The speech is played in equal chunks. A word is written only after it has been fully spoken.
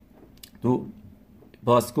تو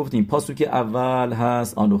باز گفتیم پاسوک اول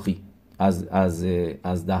هست آنوخی از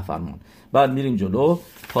 10 فرمان. بعد میریم جلو،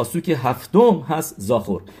 پاسوک هفتم هست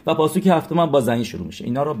زاخور و پاسوک هفتم هم با زین شروع میشه.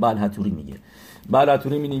 اینا رو بلحتوری میگه.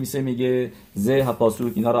 بلحتوری می‌نویسه میگه زه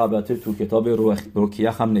پاسوک. اینا رو البته تو کتاب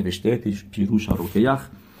روکیخ هم نوشته، پیروش روکیخ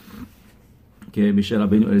که میشه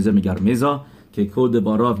ربین الیزر میگرمزا که کد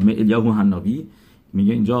باراف الیاهو حنابی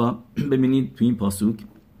میگه اینجا ببینید تو این پاسوک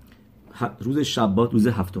روز شبات روز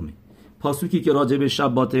هفتمه، پاسوکی که راجع به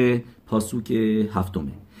شبات پاسوک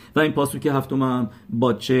هفتمه و این پاسوک هفتم هم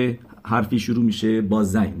با چه حرفی شروع میشه؟ با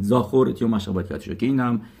زین. زاخور تیو مشابهت کرده شده که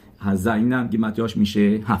اینم زینم که متیاش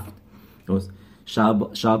میشه 7. درست؟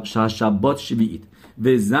 شبات شبیعید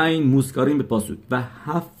و زین موسکارین به پاسوک و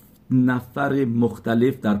 7 نفر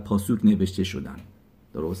مختلف در پاسوک نوشته شدن.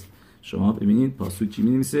 درست؟ شما ببینید پاسوک چی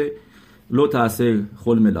می‌نویسه؟ لو تاسه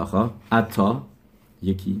خل ملاخا اتا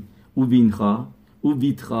یکی، او وینخا، او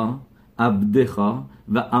ویتخا، عبدخا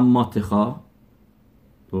و اماتخا.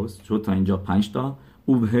 درست؟ شد تا اینجا 5 تا.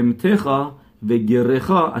 او همتخا و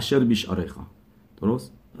گرخا اشر بیش آرخا.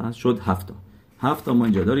 درست؟ پس شد 7 تا. 7 تا ما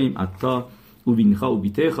اینجا داریم: اتا، او وینخا، او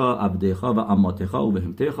ویتخا، عبدخا و اماتخا، او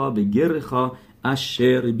همتخا و گرخا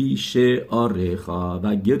اشر بیش آرخا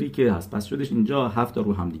و گری که هست. پس شدش اینجا 7 تا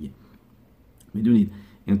رو هم دیگه. میدونید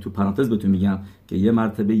این تو پرانتز بهتون میگم که یه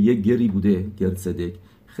مرتبه یه گری بوده، گرد صدق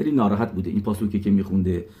خیلی ناراحت بوده. این پاسوکی که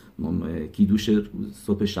میخونده کیدوش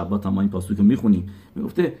صبح شبات هم ما این پاسوکی میخونیم،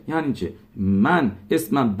 میگفته یعنی چه؟ من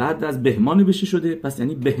اسمم بعد از بهمان نوشته شده، پس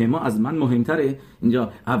یعنی بهما از من مهمتره.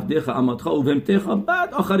 اینجا عبدخا اماتخا و ومتخا،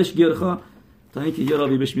 بعد آخرش گرخا، تا اینکه یه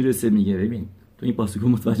راوی بهش میرسه میگه ببین تو این پاسوک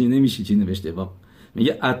متوجه نمیشی چی نوشته. واقعا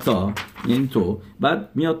میگه اتا یعنی تو، بعد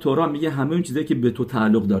میاد تورا میگه همه اون چیزایی که به تو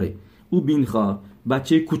تعلق داره. او بینخا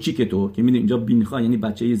بچه کوچیک تو، که میدونی اینجا بینخا یعنی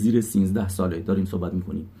بچه زیر 13 ساله داریم صحبت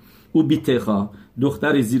میکنیم. او بیتخا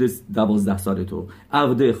دختر زیر 12 ساله تو،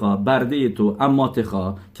 عبدخا برده تو،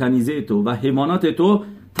 اماتخا کنیزه تو و حیوانات تو.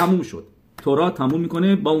 تموم شد. تورا تموم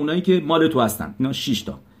میکنه با اونایی که مال تو هستن. اینا 6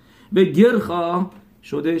 تا. به گرخا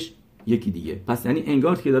شدش یکی دیگه. پس یعنی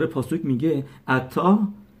انگار که داره پاسوک میگه عطا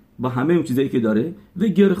با همه اون چیزایی که داره و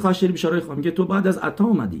گرخا شری بیشاره خواهم میگه تو بعد از عطا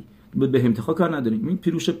اومدی، به همتخا کار نداریم. این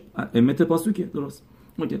پیروش امت پاسوکه. درست؟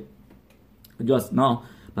 اوکی جاست نه.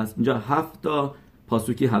 پس اینجا 7 تا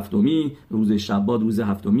پاسوکی هفتمی روز شبات روز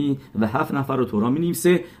هفتمی و 7 نفر رو تورا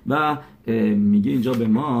می‌نویسه و میگه اینجا به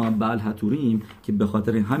ما بلحتوریم که به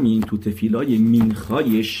خاطر همین تو تفیلای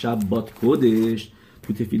مینخای شبات کدش،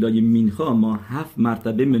 تو تفیلای مینخا ما 7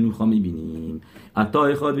 مرتبه منوخا میبینیم.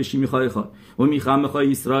 عطا خاد و شیمی خای خاد و میخم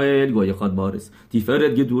خای اسرائیل گوی خاد بارس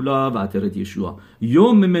تیفرت گدولا و عطرت یشوع.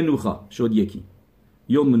 یوم منوخا شد یکی،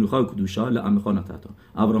 یوم منوخا و کدوشا لعم خانه تحتا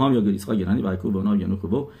ابراهام یا گریسخا گرانی و یعقوب و اونا یا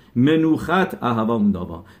نوکو منوخت اهوا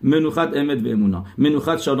انداوا منوخت امد و امونا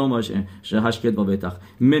منوخت شالوم باشه هشکت با بیتخ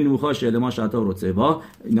منوخا شلما شتا و رتسوا.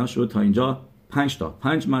 اینا شد تا اینجا 5 تا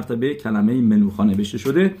 5 مرتبه کلمه منوخا نوشته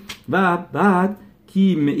شده و بعد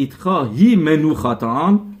کی میتخا هی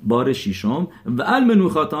منوخاتام بار شیشم و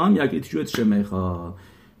المنوخاتام یکی شد شمیخا.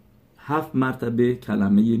 7 مرتبه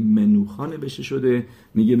کلمه منوخا نوشته شده.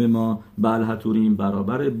 میگه به ما بلحتوریم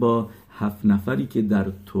برابر با 7 نفری که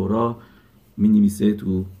در تورا می نویسه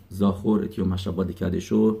تو زاخور اتیو مشابهت کرده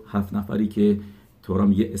شو. 7 نفری که تورا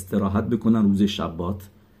میگه استراحت بکنن روز شبات،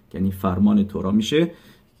 یعنی فرمان تورا میشه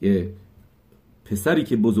که پسری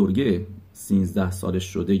که بزرگه 13 سالش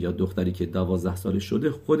شده یا دختری که 12 سالش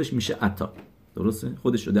شده خودش میشه عطا. درسته؟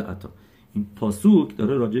 خودش شده عطا. این پاسوک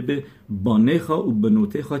داره راجع به بانخا و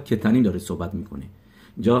بنوتخا کتنی داره صحبت میکنه.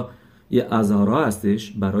 اینجا یه ازارا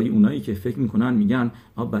هستش برای اونایی که فکر میکنن میگن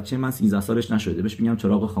بچه من 13 سالش نشده، بهش میگم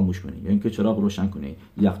چراغو خاموش کنه یا اینکه چراغ روشن کنه،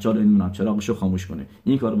 یخچال نمیدونم چراغشو خاموش کنه،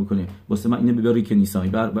 این کارو بکنه، واسه من اینو ببری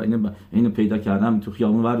کنیسایی اینو پیدا کردم تو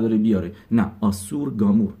خیابون برداره بیاره. نه، آسور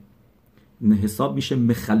گامور نه حساب میشه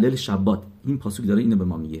مخلل شبات. این پاسوک داره اینو به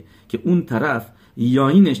ما میگه که اون طرف یا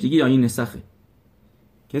اینش دیگه یا این نسخه.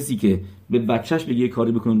 کسی که به بچهش بگه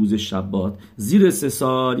کاری بکنه روز شبات زیر 3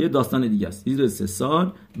 سال یه داستان دیگه است. زیر 3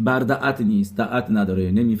 سال بردعت نیست، دعت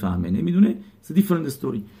نداره، نمیفهمه، نمیدونه، it's a different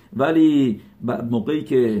story. ولی موقعی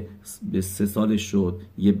که به 3 سالش شد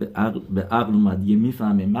یه به عقل اومد، یه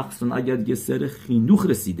میفهمه، مخصوصا اگر یه سر خیندوخ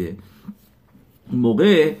رسیده،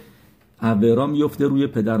 موقع عبرا میفته روی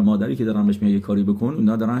پدر مادری که دارن بهش میگه کاری بکن،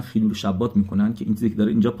 اونا دارن خیلول شبات میکنن که این چیزی که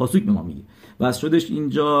داره اینجا پاسوک به ما میگه. بس شدش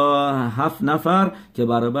اینجا 7 نفر که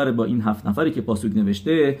برابر با این 7 نفری که پاسوک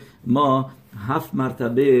نوشته ما 7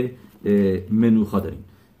 مرتبه منوخا داریم.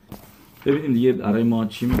 ببینیم دیگه برای ما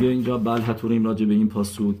چی میگه اینجا بلحتوریم راجع به این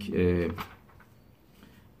پاسوک.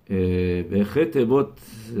 به خطبات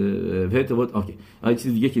اوکی.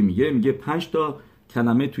 چیز دیگه که میگه 5 تا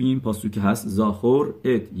کلمه توی این پاسوک هست زاخور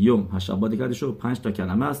ات یوم هشبات کرده شد 5 تا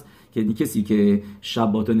کلمه است که کسی که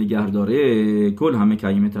شبات نگه داره کل همه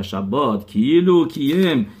کلمه شبات کیلو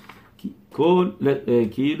کیم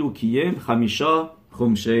کیلو کیم خمیشا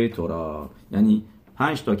خمشه تورا، یعنی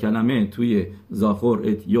 5 تا کلمه توی زاخور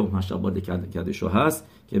ات یوم هشبات کرده شد هست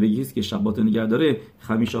که بگی کسی که شبات نگه داره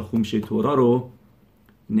خمیشا خمشه تورا رو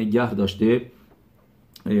نگه داشته.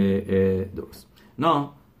 درست. نه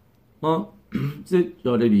ما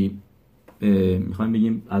جالبی میخوایم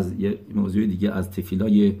بگیم از یه موضوع دیگه از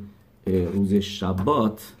تفیلای روز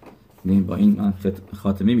شبات. با این من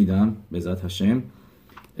خاتمه میدم به ذات هشم.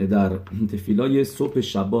 در تفیلای صبح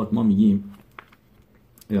شبات ما میگیم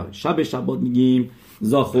شب شبات میگیم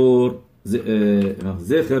زاخور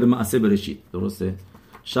زخر معصه برشید. درسته؟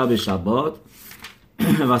 شب شبات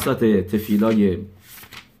وسط تفیلای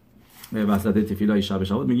شب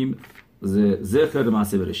شبات میگیم زخر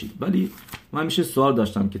معصه برشید. ولی من همیشه سوال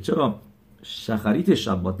داشتم که چرا شخریت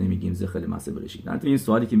شبات نمیگیم زخر معصه برشید؟ البته این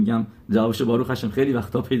سوالی که میگم جوابش باروخ هاشم خیلی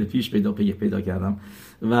وقتا پیدا کردم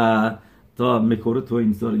و تا مکورو تو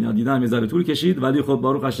این سوال دیدم یه طول کشید، ولی خب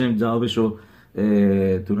باروخ هاشم جوابشو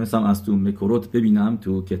تونستم از تو مکوروت ببینم.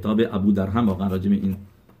 تو کتاب ابو درهم واقعا راجع به این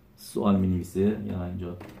سوال می‌نویسه، یا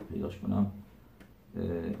اینجا پیداش کنم.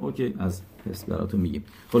 اوکی از حس براتون میگیم.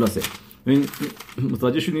 خلاصه این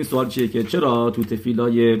متوجه شدین این سوال چیه که چرا تو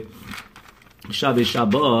تفیلای شب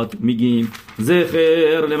شبات میگیم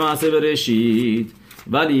زخر لمعصه برشید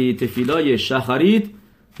ولی تفیلای شخرید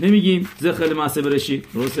نمیگیم زخر لمعصه برشید؟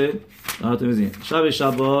 درسته؟ براتون میگیم شب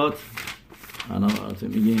شبات انا براتون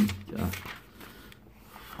میگیم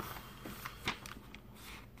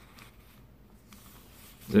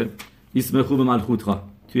اسم خوب ملخوت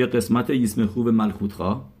خواه توی قسمت اسم خوب ملخوت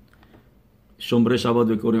خواه شمبره شبات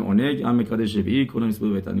بکرین اونگ ام کده شبیی کنم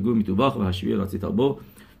اسم بهتنگو میتوباخ و هشوی راتی تابو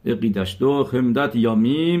قیدشتو خمدت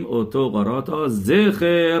یامیم اوتو قراتا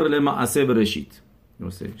زخر لمعصه برشید.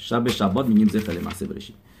 شب شبات میگیم زخر لمعصه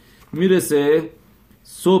برشید. میرسه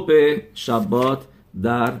صبح شبات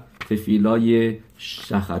در تفیلای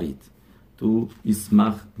شخرید تو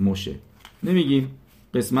اسمخ موشه نمیگیم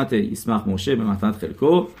قسمت اسمخ موشه به متنت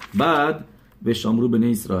خلکو، بعد به شامرو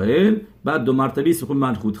بنی اسرائیل، بعد 2 مرتبه اسم خوب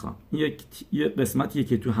ملخوت خواهم. این یه قسمتیه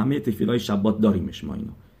که تو همه تفیلای شبات داریمش ما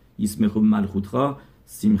اینا. اسم خوب ملخوت خواه،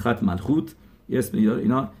 سیمخت ملخوت، اسم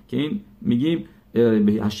اینا که این میگیم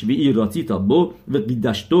به هشوی راتی تابو و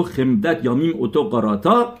قیدشتو خمدت یامیم اوتو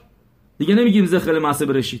قراتا. دیگه نمیگیم زخر معصه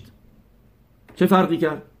برشید. چه فرقی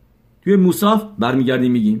کرد؟ توی موصاف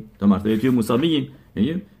برمیگردیم میگیم 2 مرتبه توی موصاف میگیم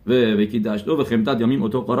و قیدشتو و خمدت یامیم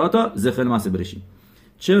اوتو قراتا زخر معصه برشید.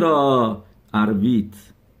 چرا عربیت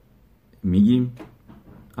میگیم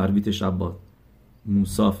عربیت شبات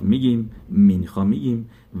موصاف میگیم مینخا میگیم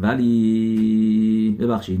ولی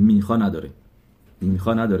ببخشید مینخا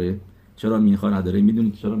نداره. چرا مینخا نداره؟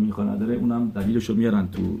 میدونید چرا مینخا نداره؟ اونم دلیلشو میارن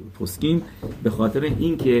تو پسکین. به خاطر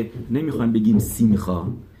این که نمیخوان بگیم سیمخا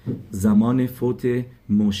زمان فوت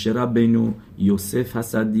موشه ربینو یوسف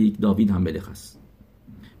صدیق داوید هم ملخ است.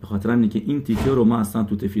 به خاطر اینه که این تیکه رو ما اصلا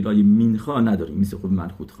تو تفیلای مینخا نداریم مثل خود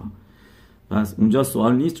ملخوت خوا. پس اونجا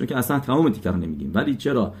سوال نیست چون که اصلا تمام تیکه رو نمیگیم. ولی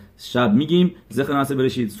چرا شب میگیم زخر معصه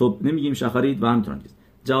برشید، صبح نمیگیم شخرید و همینطور نیست.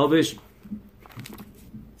 جوابش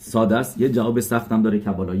ساده است. یه جواب سخت هم داره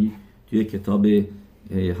کبالایی توی کتاب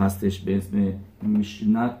هستش به اسم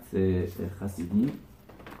میشنت خسیدیم.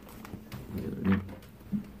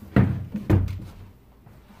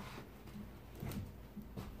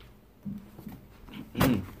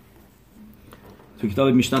 تو کتاب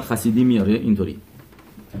میشنت خسیدی میاره اینطوری.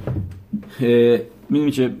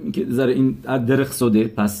 میدونی که ذره این درخ سوده،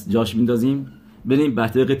 پس جاش میندازیم بریم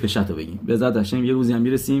بحث پشت رو بگیم. به ذات هاشم یه روزی هم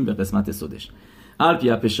میرسیم به قسمت سودش.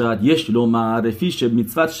 الپیا پشت یشلو معرفی ش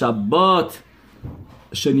میtzvat شبات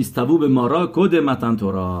شنیستبو به مارا کد متن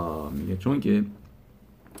تورا. میگه چون که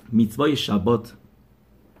میtzvah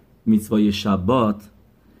شبات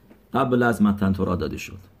قبل از متن تورا داده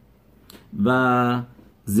شد و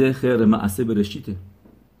زخر معصه برشیته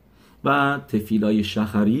و تفیلای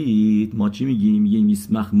شخرید ما چی میگیم؟ میگیم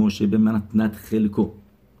اسمخ موشه به متنت خلکو.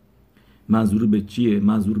 منظور به چیه؟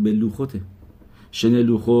 منظور به لوخوته. شنه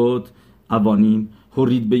لوخوت اوانیم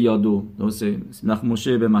هورید به یادو. درسته؟ اسمخ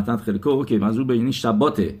موشه به متنت خلکو. اوکی، منظور به یعنی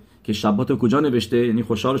شباته که شبات کجا نوشته؟ یعنی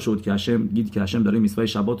خوشحال شد که هشم دید که هشم داره میtzvah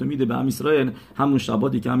شباتو میده به ام اسرائیل، همون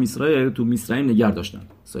شباتی که ام اسرائیل تو میسرائیل نگه داشتن.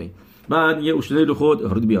 صحیح. بعد یه اشتنه لوخوت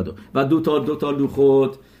هورید به یادو و دو تا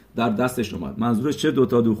لوخوت در دستش اومد. منظورش چه 2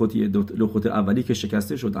 تا لوخوتیه؟ 2 لوخوت اولی که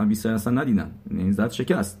شکسته شد ام اسرائیل اصلا ندیدن، یعنی زد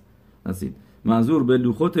شکست. نسید منظور به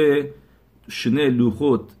لوخوت شنه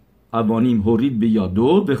لوخوت اوانیم هورید به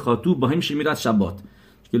یادو به خاطو با هم شمیرت شبات.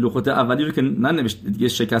 که لوخوت اولی رو که ننوشته دیگه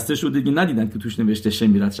شکسته شده دیگه ندیدن که توش نوشته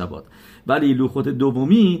شمیرت شبات، ولی لوخوت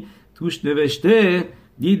دومی توش نوشته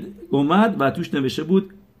دید اومد و توش نوشته بود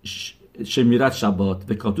شمیرت شبات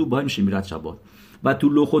و کاتوب بایم شمیرت شبات. و تو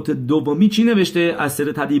لوخوت دومی چی نوشته؟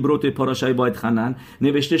 اثر تدیبروت پاراشای باید خنن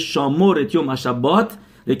نوشته شامور یوم شبات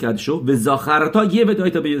لکد شو و زاخرتا یه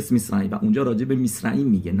بدایت به اسم اسرائیل، و اونجا راجع به مصرعیم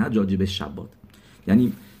میگه نه راجع به شبات.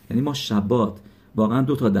 یعنی ما شبات واقعا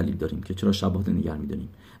 2 تا دلیل داریم که چرا شبات نگه می‌داریم.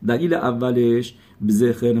 دلیل اولش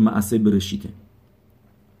بذخر معصه برشیته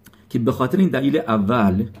که به خاطر این دلیل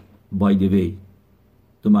اول بای دی وی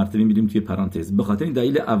 2 مرتبه می‌ریم توی پرانتز، به خاطر این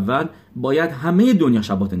دلیل اول باید همه دنیا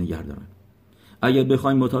شبات نگه دارن. اگر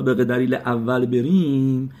بخوایم مطابق دلیل اول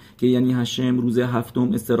بریم که یعنی هشم روز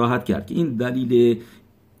هفتم استراحت کرد، که این دلیل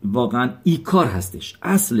واقعا ایکار هستش،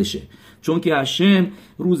 اصلشه، چون که هشم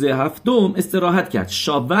روز هفتم استراحت کرد،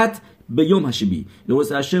 شابت به یوم هشبی،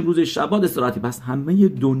 لوس هشم روز شبات استراحتی، پس همه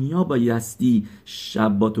دنیا بایستی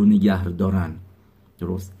شبات رو نگه دارن.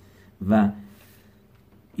 درست؟ و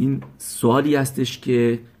این سوالی هستش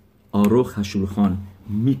که آروخ هشورخان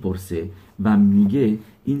میپرسه و میگه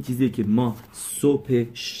این چیزی که ما صبح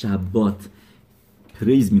شبات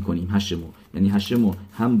پریز میکنیم هشمو، یعنی هشمو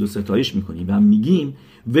حمد و ستایش میکنیم و میگیم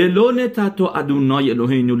ولو نتاتو ادونای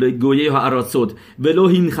الوهینو لگویه ها اراسود ولو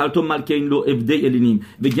هین خلطو ملکین لو افده الینیم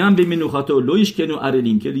و گم به منوخاتو لویش کنو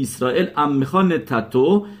ارلیم که اسرائیل امخان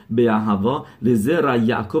نتاتو به هوا لزر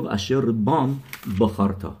یعقوب اشر بام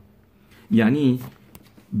بخارتا. یعنی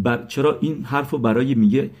چرا این حرفو برای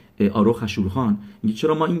میگه آروخ هشورخان میگه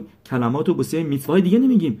چرا ما این کلماتو واسه میتوای دیگه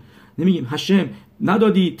نمیگیم هشم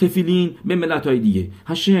ندادی تفیلین به ملت‌های دیگه،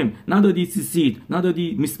 هشم ندادی سیسید،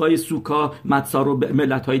 ندادی میتوای سوکا متسا رو به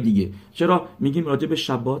ملت‌های دیگه، چرا میگیم راجع به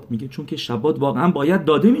شبات؟ میگه چون که شبات واقعا باید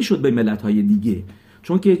داده میشد به ملت‌های دیگه،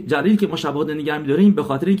 چون که جریل که ما شبات نگه می‌داریم به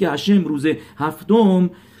خاطر اینکه هشم روز هفتم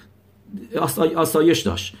آسایش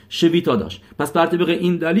داشت، شویتا داشت، پس بر طبق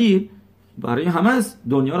این دلیل برای همه از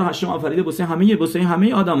دنیا رو هشم آفریده واسه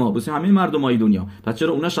همه آدما، واسه همه مردمای دنیا، پس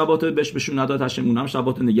چرا اونا شبات بهشون نداد هشم اونا هم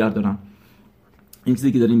شبات نگه دارن؟ این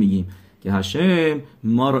چیزی که داریم میگیم که هشم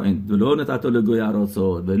ما رو اندلون تطلقوی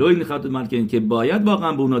عراسود ولو این خط ملکین که باید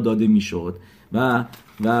واقعا به اونا داده میشد و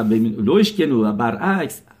لویش کنو و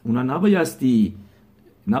برعکس اونا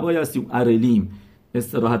نبایستی ارلیم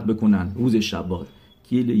استراحت بکنن روز شبات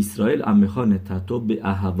که اسرائیل امخان تطو به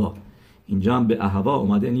اهوا. اینجا هم به اهوا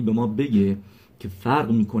اومده، یعنی به ما بگه که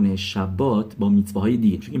فرق میکنه شبات با میتواهای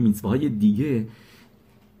دیگه، چون که میتواهای دیگه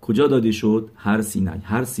کجا داده شد؟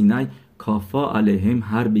 هر سینای کافا علیهم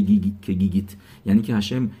هر بگی که گیگیت، یعنی که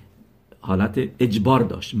هشم حالت اجبار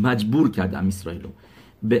داشت، مجبور کرد اسرائیل رو.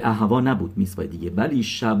 به اهوا نبود میتوای دیگه، ولی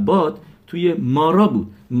شبات توی مارا بود،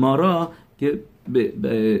 مارا که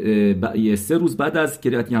 3 روز بعد از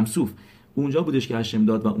کریات یمسوف اونجا بودش که هشم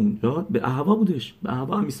داد و اونجا به اهوا بودش، به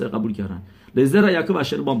اهوا هم اسرائیل قبول کردن لزر یعقوب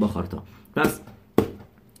اشر بام بخارتا. پس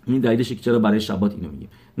این دلیلشه که چرا برای شبات اینو میگیم.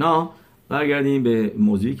 نه برگردیم به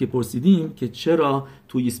موضوعی که پرسیدیم که چرا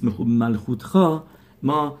توی اسم خوب ملخوتخا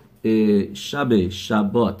ما شب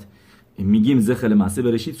شبات میگیم زخل معصه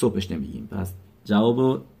برشید، صبحش نمیگیم. پس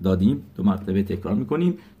جوابو دادیم، 2 مرتبه تکرار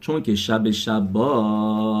میکنیم، چون که شب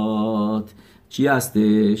شبات چی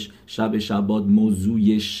هستش؟ شب شبات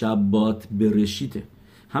موضوع شبات برشیته،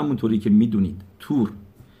 همونطوری که میدونید تور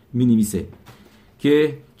مینویسه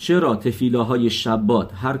که چرا تفیلاهای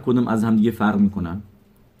شبات هر کدوم از هم دیگه فرق میکنن.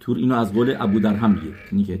 تور اینو از قول ابو درهم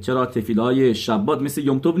میگه چرا تفیلای شبات مثل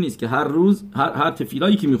یوم توب نیست که هر روز هر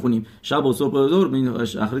تفیلایی که میخونیم شب و صبح و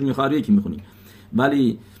ظهر اخر میخواره یکی میخونیم،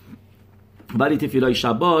 ولی تفیلای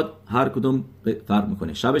شبات هر کدوم فرق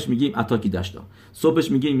میکنه. شبش میگیم اتاکی دشتا،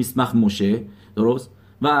 صبحش میگیم مسمخ موشه، درست،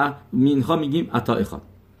 و مینخا میگیم اتا اخاد.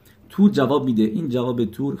 تور جواب میده، این جواب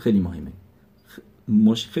تور خیلی مهمه،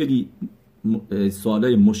 خیلی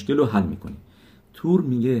سوالای مشکل رو حل میکنه. تور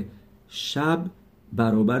میگه شب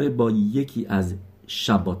برابر با یکی از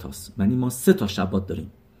شبات هست، یعنی ما 3 تا شبات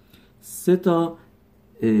داریم، 3 تا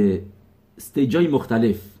استیجای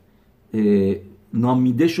مختلف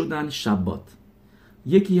نامیده شدن شبات.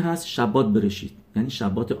 یکی هست شبات برشید، یعنی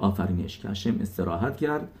شبات آفرینش که هشم استراحت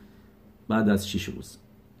کرد بعد از 6 روز،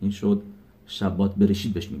 این شد شبات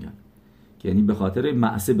برشید بهش میگن، که یعنی به خاطر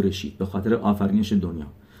معصه برشید، به خاطر آفرینش دنیا.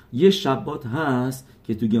 یه شبات هست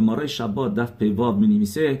که تو گمارای شبات دف پیواب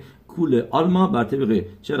می‌نویسه کول آلما بر طبق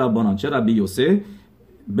چه ربانان چه ربی یوسه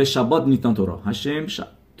به شبات نیتان تورا، هشم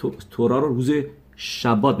تورا رو روز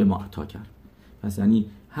شبات به ما عطا کرد. پس یعنی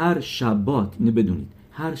هر شبات، اینو بدونید،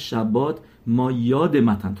 هر شبات ما یاد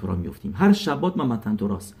متن تورا میفتیم، هر شبات ما متن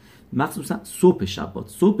توراست، مخصوصا صبح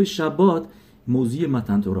شبات موضوع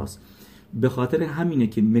متن توراست. به خاطر همینه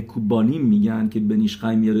که مکوبانیم میگن که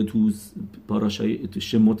بنیشخای میاره تو پاراشای تو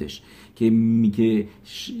شموتش که میگه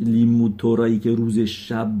لیمود تورایی که روز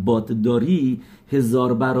شبات داری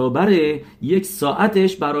 1000 برابره، یک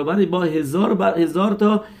ساعتش برابر با 1000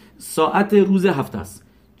 تا ساعت روز هفته است.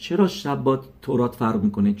 چرا شبات تورات فرق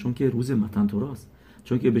میکنه؟ چون که روز متن توراست،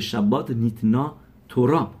 چون که به شبات نیتنا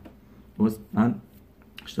تورا. من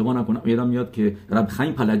اشتباه نکنم یادم میاد که رب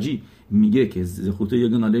خیم پلجی میگه که زخوته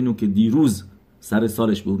یگان علیנו که دیروز سر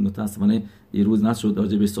سالش بود، متاسفانه دیروز نشد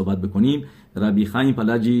راجع به صحبت بکنیم. ربی خیم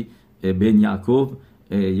پلجی بن یعقوب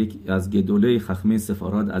یک از گدوله خخمه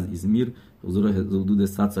سفارات از ازمیر حدود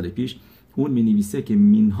 100 سال پیش، اون مینویسه که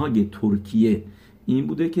منهاج ترکیه این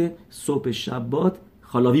بوده که صبح شبات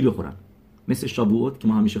خالاوی بخورن، مثل شابوت که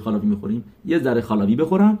ما همیشه خالاوی میخوریم، یه ذره خالاوی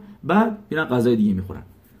بخورن بعد میرن غذای دیگه میخورن.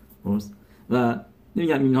 درست؟ و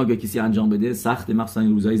نمیگم اینها که کسی انجام بده سخت، مخصوصا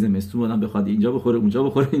این روزهای زمستون آدم بخواد اینجا بخوره اونجا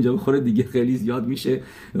بخوره اینجا بخوره دیگه خیلی زیاد میشه.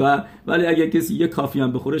 ولی اگه کسی یه کافی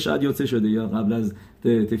هم بخوره شاید یادسه شده یا قبل از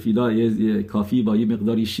تفیلا یه کافی با یه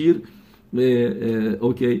مقداری شیر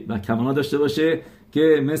اوکی و کمانا داشته باشه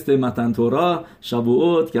که مثل متن تورا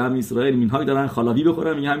شبوت که هم اسرائیل مینهای دارن خالاوی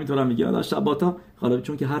بخورن، میگه همینطورا میگه الان شباتا خالاوی،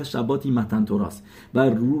 چون که هر شباتی متن توراست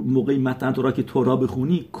و موقع متن تورا که تورا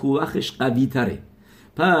بخونی کوخش قوی تره.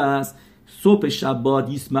 پس صبح شبات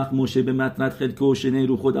یسمخ موشه به متنت خلق و شنه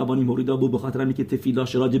رو خود اوانی موریدا بو، به خاطر اینکه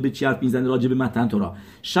تفیلاش راجع به چی حرف میزنه؟ راجع به متن تورا.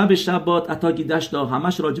 شب شبات اتاگی دشتا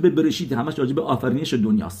همش راجع به برشید، همش راجع به آفرینش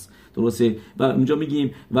دنیاست. درسته؟ و اونجا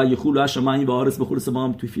میگیم و یخول شمعی و آرس بخورس با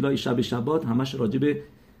هم تو فیلای شب شبات همش راجع به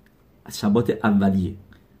شبات اولیه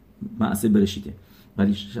معصه برشیده.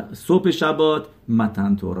 ولی صبح شبات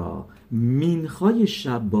متن تورا. مینخای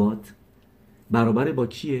شبات برابر با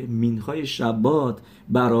کیه؟ مینخای شبات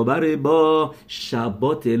برابر با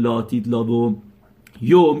شبات لاتید لابو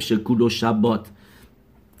یوم شکول و شبات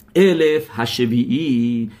 1000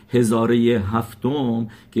 هشویی 1007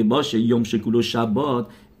 که باشه یوم شکول و شبات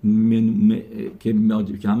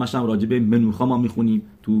که همش هم راجع به منوخا ما میخونیم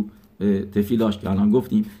تو تفیلاش که الان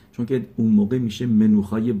گفتیم، چون که اون موقع میشه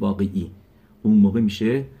منوخای واقعی، اون موقع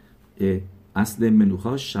میشه اصل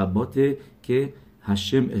منوخا شباته که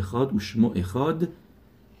هشم اخاد و شما اخاد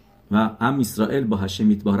و ام اسرائیل با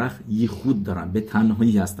هشم یتبارخ یخود دارن، به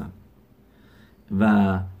تنهایی هستن.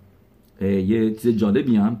 و یه چیز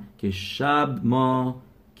جالبی هم که شب ما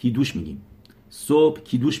کیدوش میگیم، صبح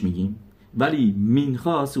کیدوش میگیم، ولی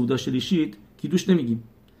مینخا سودا شلیشیت کیدوش نمیگیم.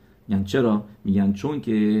 یعنی چرا؟ میگن چون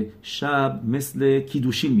که شب مثل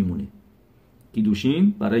کیدوشین میمونه.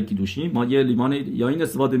 کیدوشین، برای کیدوشین ما یه لیوان یاین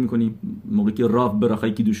استفاده میکنیم موقعی که راف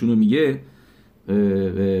براخای کیدوشون رو میگه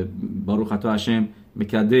باروخ اتو هشم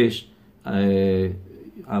مکدش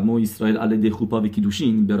امو اسرائیل علی خوپا و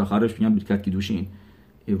کیدوشین، براخرش میگن برکت کیدوشین،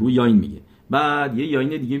 روی یاین میگه. بعد یه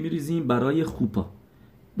یاین دیگه میریزیم برای خوپا.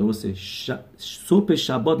 درسته؟ صبح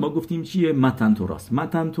شبات ما گفتیم چیه؟ متن توراست.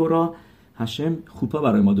 متن تورا هشم خوپا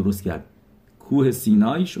برای ما درست کرد، کوه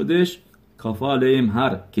سینای شدش کافا علیهم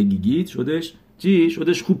هر که گیگیت شدش چی؟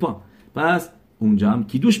 شدش خوپا. پس اونجا هم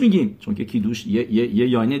کیدوش میگیم، چون که کیدوش یه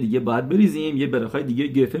یاینه دیگه باید بریزیم، یه برخای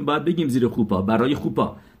دیگه گفن باید بگیم زیر خوپا، برای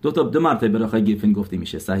خوپا. دو مرتبه برخای گفن گفته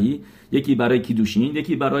میشه صحیح، یکی برای کیدوشین،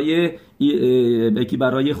 یکی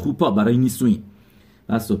برای خوپا، برای نیسوین.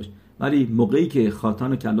 بس ولی موقعی که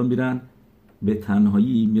خاتان و کلام میرن به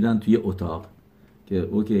تنهایی میرن توی اتاق که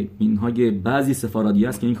اوکی اینها بعضی سفارادی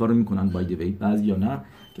هست که این کارو میکنن بای دی وی، بعضی یا نه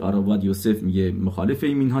که آراباد یوسف میگه مخالف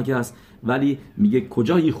این اینها که هست، ولی میگه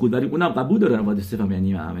کجایی خود، ولی اونم قبول داره آراباد یوسف هم،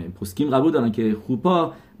 یعنی همه پسکیم قبول دارن که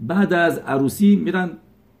خوپا بعد از عروسی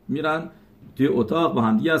میرن توی اتاق با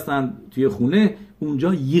هم دیگه هستن توی خونه،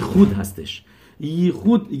 اونجا یخود هستش.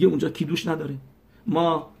 یخود دیگه اونجا کیدوش نداره.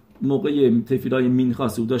 ما موقع تفیلای مینخا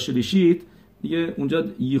سودا شلیشیت دیگه اونجا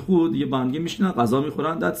یخود دیگه با هم دیگه میشینن غذا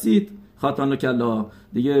میخورن، دتسیت خاتان و کلا،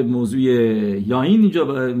 دیگه موضوع یاین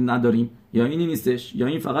اینجا نداریم، یاینی نیستش،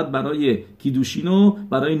 یاین فقط برای کیدوشین و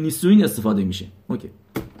برای نیسوین استفاده میشه. اوکی.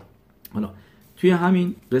 حالا توی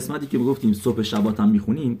همین قسمتی که گفتیم صبح شبات هم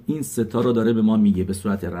میخونیم، این ستا رو داره به ما میگه به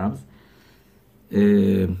صورت رمز.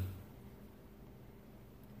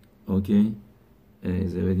 اوکی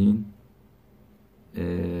زبدین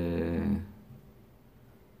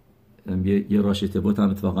یه راشته بوت هم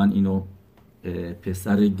اتفاقا اینو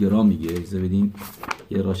پسر گرا میگه. ببینیم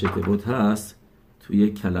یه راشته بوت هست توی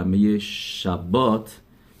کلمه شبات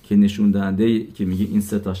که نشون دهنده که میگه این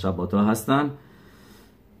سه تا شبات ها هستن.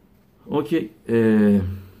 اوکی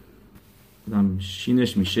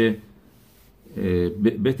شینش میشه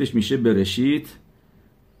بهتش میشه برشید،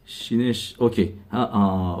 شینش اوکی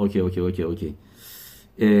اوکی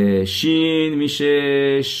شین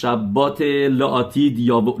میشه شبات لاتید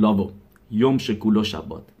لاو یوم شکولو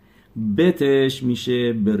شبات. بتش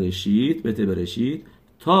میشه برشید، بت برشید.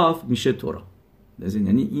 تاف میشه تورا.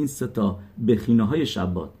 یعنی این سه تا بخینه های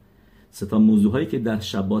شبات، سه تا موضوع هایی که در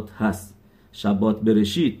شبات هست. شبات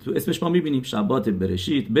برشید تو اسمش ما میبینیم شبات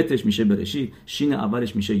برشید، بتش میشه برشید، شین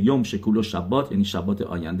اولش میشه یوم شکولو شبات یعنی شبات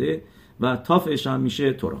آینده و تافش هم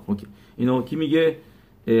میشه تورا. اوکی. اینو کی میگه؟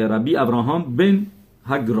 ربی ابراهام بن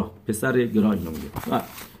هگرا، پسر گرا اینو میگه.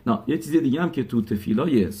 نه یه چیز دیگه هم که تو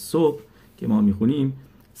تفیلای صبح که ما میخونیم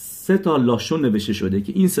سه تا لاشون نوشته شده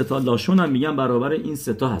که این سه تا لاشون هم میگن برابر این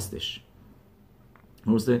سه تا هستش.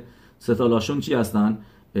 درسته؟ سه تا لاشون چی هستن؟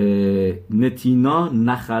 نتینا،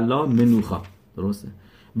 نخلا، منوخا. درسته؟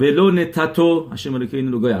 ولو نتاتو هشه ملکه این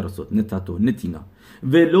لوگای عرصات نتاتو نتینا،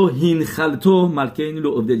 ولو هین خلتو ملکه این لو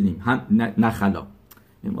افدلنیم نخلا.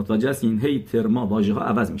 متوجه است این هی ترما واژه ها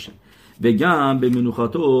عوض میشن. بگم به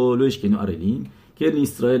منوخاتو لوش کنو ارلین که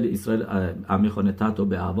اسرائیل امی خانه تاتو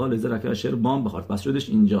به احوال زرکه اشر بام بخورد. پس شدش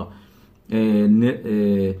اینجا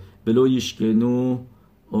بلویش کنو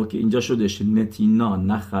اوکی، اینجا شدش نتینا،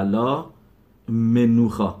 نخلا،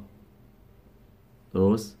 منوخا.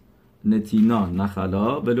 درست؟ نتینا،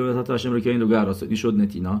 نخلا، ولو نتاتو هشم رکه این لوگه عراست این شد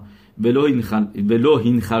نتینا، ولو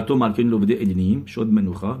هین خلتو ملکه این لو بده ادینیم شد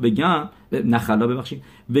منوخا، وگم نخلا ببخشید،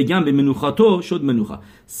 وگم به منوخاتو شد منوخا.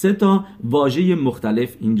 سه تا واژه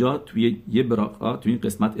مختلف اینجا توی یه براقا توی این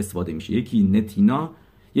قسمت استفاده میشه. یکی نتینا،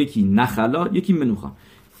 یکی نخلا، یکی منوخا.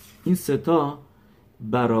 این سه تا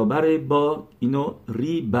برابر با اینو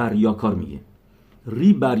ری بر یاکار میگه.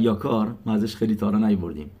 ری بر یاکار ما ازش خیلی تارا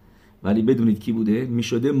نیوردیم ولی بدونید کی بوده؟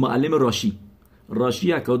 میشده معلم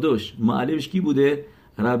راشی اکادوش. معلمش کی بوده؟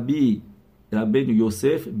 ربی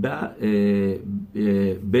یوسف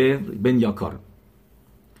بن یاکار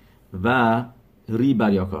و ری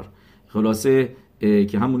بر یاکار. خلاصه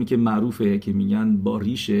که همونی که معروفه که میگن با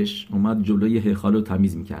ریشش اومد جلوی هیکل رو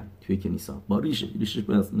تمیز میکرد توی کنیسا. با ریشش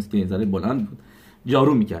مثل که ذره بلند بود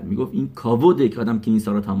جارو میکرد، میگفت این کاوده که آدم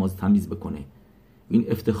کنیسا رو تمیز بکنه، این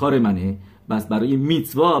افتخار منه، بس برای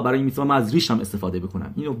میتوا من از ریشم استفاده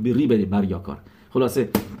بکنم. اینو ری بر یاکار. خلاصه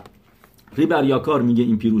ری بر یاکار میگه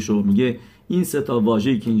این پیروشو، میگه این سه تا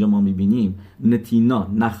واژه‌ای که اینجا ما میبینیم نتینا،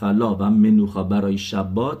 نخلا و منوخا برای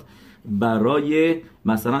شبات، برای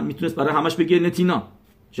مثلا میتونست برای همش بگه نتینا،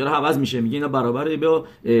 چرا عوض میشه؟ میگه اینا برابر با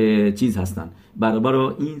چیز هستن، برابر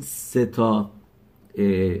این سه تا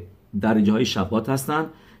درجه های شبات هستن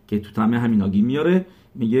که تو تمه همیناگی میاره.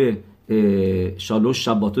 میگه شالوش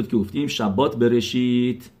شباتوت که گفتیم، شبات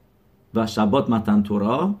برشید و شبات متن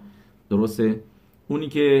تورا. درسته؟ اونی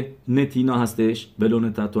که نتینا هستش ولو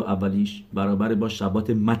نتاتو اولیش برابر با شبات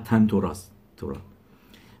متن تورا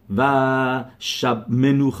و شب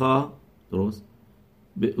منوخا. درست؟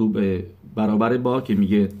 او برابر با که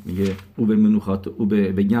میگه او به منوخاتو، او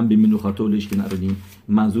بگم به منوخاتو لش که نردیم،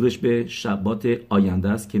 منظورش به شبات آینده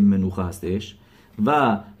است که منوخا هستش.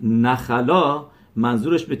 و نخلا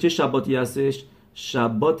منظورش به چه شباتی هستش؟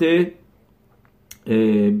 شبات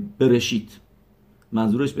برشید،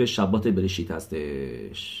 منظورش به شبات برشید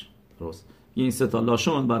هستش. درست؟ این سه تا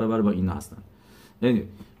لاشون برابر با اینا هستن.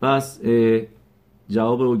 پس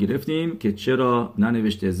جواب رو گرفتیم که چرا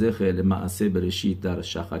ننوشته زخل معسه برشید در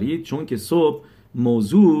شخرید، چون که صبح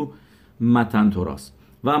موضوع متن توراست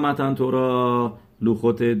و متن تورا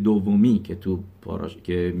لوخوت دومی که تو پاراش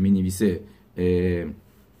که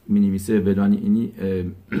مینویسه ولانی اینی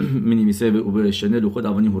مینویسه به اوبرشنه لوخوت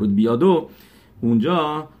اوانی هرود بیادو،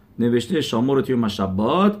 اونجا نوشته شامور توی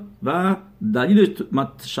مشبات و دلیل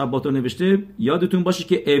شبات رو نوشته یادتون باشه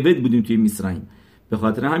که عبد بودیم توی مصرعیم. به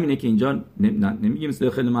خاطر همینه که اینجا نمیگیم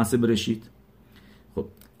داخل معصه برشید. خب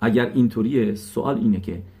اگر اینطوریه سوال اینه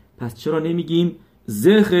که پس چرا نمیگیم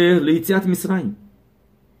زخر لیتیات مصرعیم؟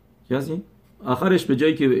 یازین آخرش به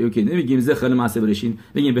جایی که نمیگیم زخر معصه برشید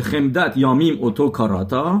بگیم به خمدت یامیم اوتو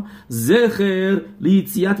کاراتا زخر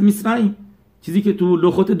لیتیات مصرعیم، چیزی که تو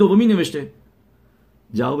لوخوت دومی نوشته.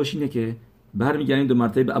 جوابش اینه که برمیگردیم دو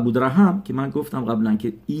مرتبه به ابودرهم که من گفتم قبلا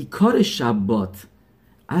که ایکار شبات،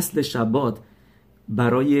 اصل شبات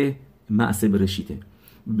برای معصه برشیده.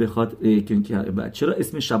 بخاطر چرا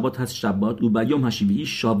اسم شبات هست شبات؟ او بیام هشیبی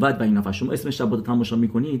شابت و این نفر. شما اسم شبات رو تماشا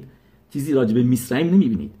میکنید چیزی راجع به مصرعیم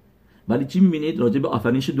نمیبینید، ولی چی میبینید؟ راجع به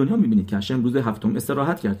آفرینش دنیا میبینید که هشم روز هفتم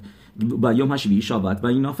استراحت کرد، بیام هشیبی شابت و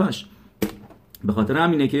این نفرش. به خاطر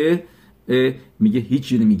همینه که میگه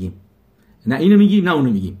هیچ نمیگیم، نه اینو میگیم نه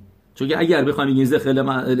اونو میگیم، چون که اگر بخوایم بگیم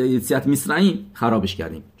زخل سیات مصرعیم خرابش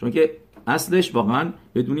کردیم، چون که اصلش واقعا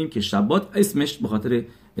بدونیم که شبات اسمش به خاطر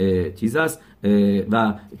چیز است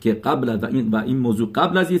و که قبل از این موضوع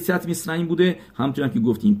قبل از یسیات مصرعیم بوده. همونطور که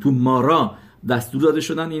گفتیم تو مارا دستور داده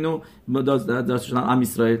شدن اینو دستور شدن ام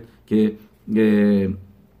اسرائیل که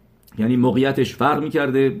یعنی موقعیتش فرق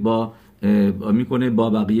میکرده با میکنه با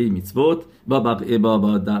بقیه میتوت، با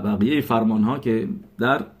بقیه فرمان ها که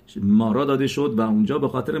در مارا داده شد و اونجا به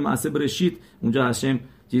خاطر معصیه برشید اونجا هشم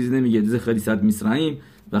چیزی نمیگه دیز خیلی صد میسرائیم،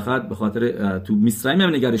 فقط به خاطر تو میسرائیم هم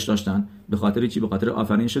نگرش داشتن. به خاطر چی؟ به خاطر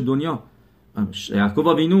آفرینش دنیا. یعقوب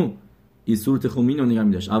و وینو این صورت خومین رو نگه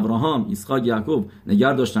میداشت، ابراهام، اسحاق، یعقوب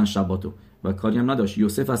نگه داشتن شباتو و کاری هم نداشت.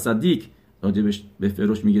 یوسف از صدیق راجبش به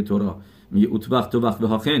فروش میگه تورا، میگه اوت وقت به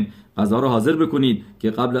هاخن غذا رو حاضر بکنید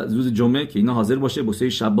که قبل از روز جمعه که اینا حاضر باشه بوسه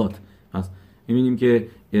شبات. پس میبینیم که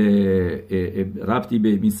ربطی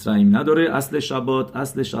به میسرائیم نداره.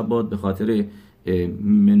 اصل شبات به خاطر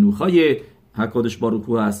منوخای حکادش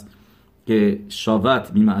باروخو هست که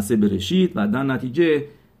شاوت میمعصه برشید و در نتیجه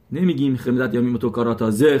نمیگیم خمدت یا میمتو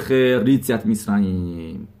کاراتا زخر ریتیت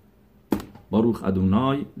میسرائیم. باروخ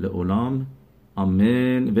ادونای لعولام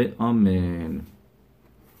آمین و آمین.